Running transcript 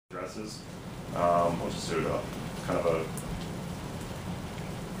addresses. We'll just do it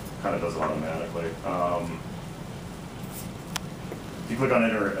kind of does it automatically. If you click on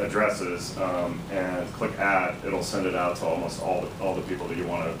enter addresses and click add, it'll send it out to almost all the people that you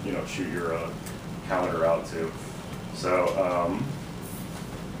want to shoot your calendar out to. So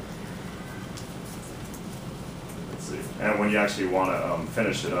let's see. And when you actually want to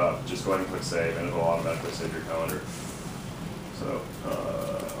finish it up, just go ahead and click save, and it'll automatically save your calendar. So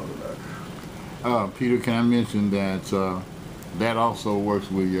I'll go back. Peter, can I mention that that also works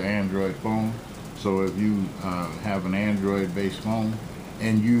with your Android phone? So if you have an Android-based phone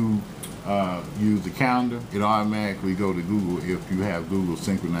and you use the calendar, it automatically go to Google if you have Google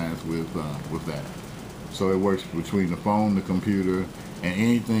synchronized with that. So it works between the phone, the computer, and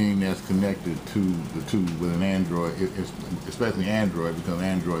anything that's connected to the two with an Android, especially Android, because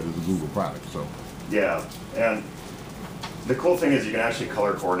Android is a Google product. So yeah, and the cool thing is you can actually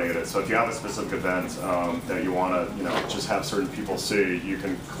color coordinate it. So if you have a specific event that you want to, just have certain people see, you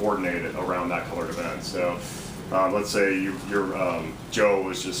can coordinate it around that colored event. So let's say Joe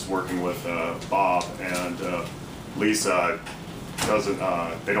was just working with Bob, and Lisa doesn't.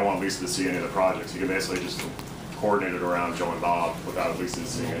 They don't want Lisa to see any of the projects. You can basically just coordinate it around Joe and Bob without Lisa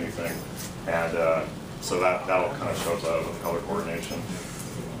seeing anything, and so that'll kind of show up with color coordination.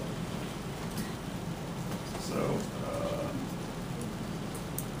 So.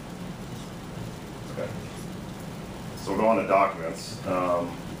 Okay. So we'll go on to documents. Okay.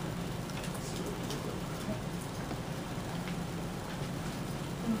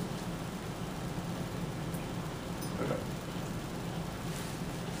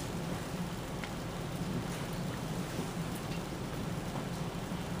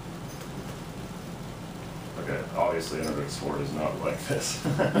 Okay, obviously Internet Explorer is not like this.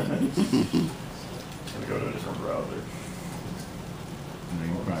 I'm going to go to a different browser. you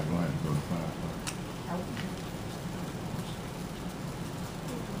can probably go ahead and go to Firefox.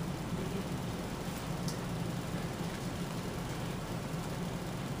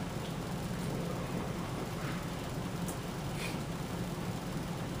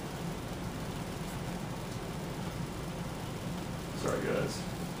 Sorry, guys.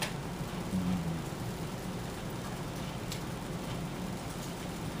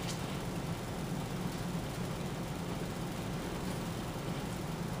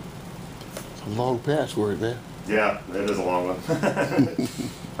 It's a long password, man. Yeah, it is a long one.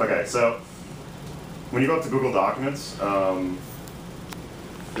 Okay, so when you go up to Google Documents, it'll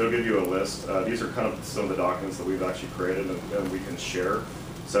give you a list. These are kind of some of the documents that we've actually created and we can share.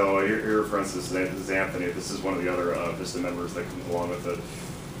 So here, for instance, this is Anthony. This is one of the other Vista members that comes along with it.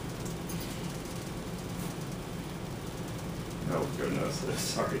 Oh goodness,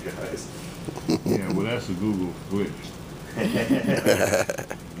 sorry guys. Yeah, well that's a Google glitch.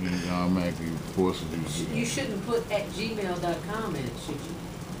 It automatically forces you to do that. You shouldn't put @gmail.com in it, should you?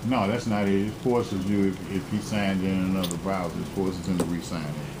 No, that's not it. It forces you, if he signed in another browser, it forces him to re-sign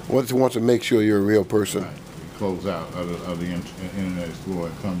in. Once it wants to make sure you're a real person. Right. It close out of the Internet Explorer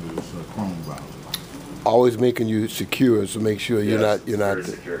and come to this Chrome browser. Always making you secure, so make sure you're not. Very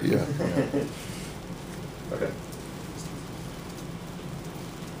secure. Yeah. Okay.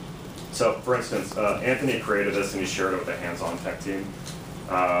 So, for instance, Anthony created this and he shared it with the hands-on tech team.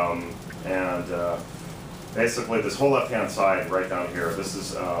 Basically, this whole left-hand side right down here, this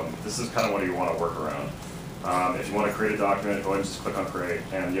is kind of what you want to work around. If you want to create a document, go ahead and just click on create,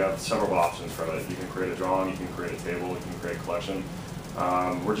 and you have several options for it. You can create a drawing, you can create a table, you can create a collection.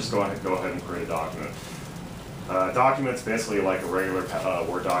 We're just going to go ahead and create a document. Document's basically like a regular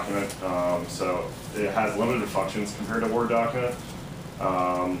Word document, so it has limited functions compared to Word document.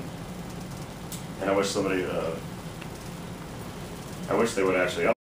 And I wish they would actually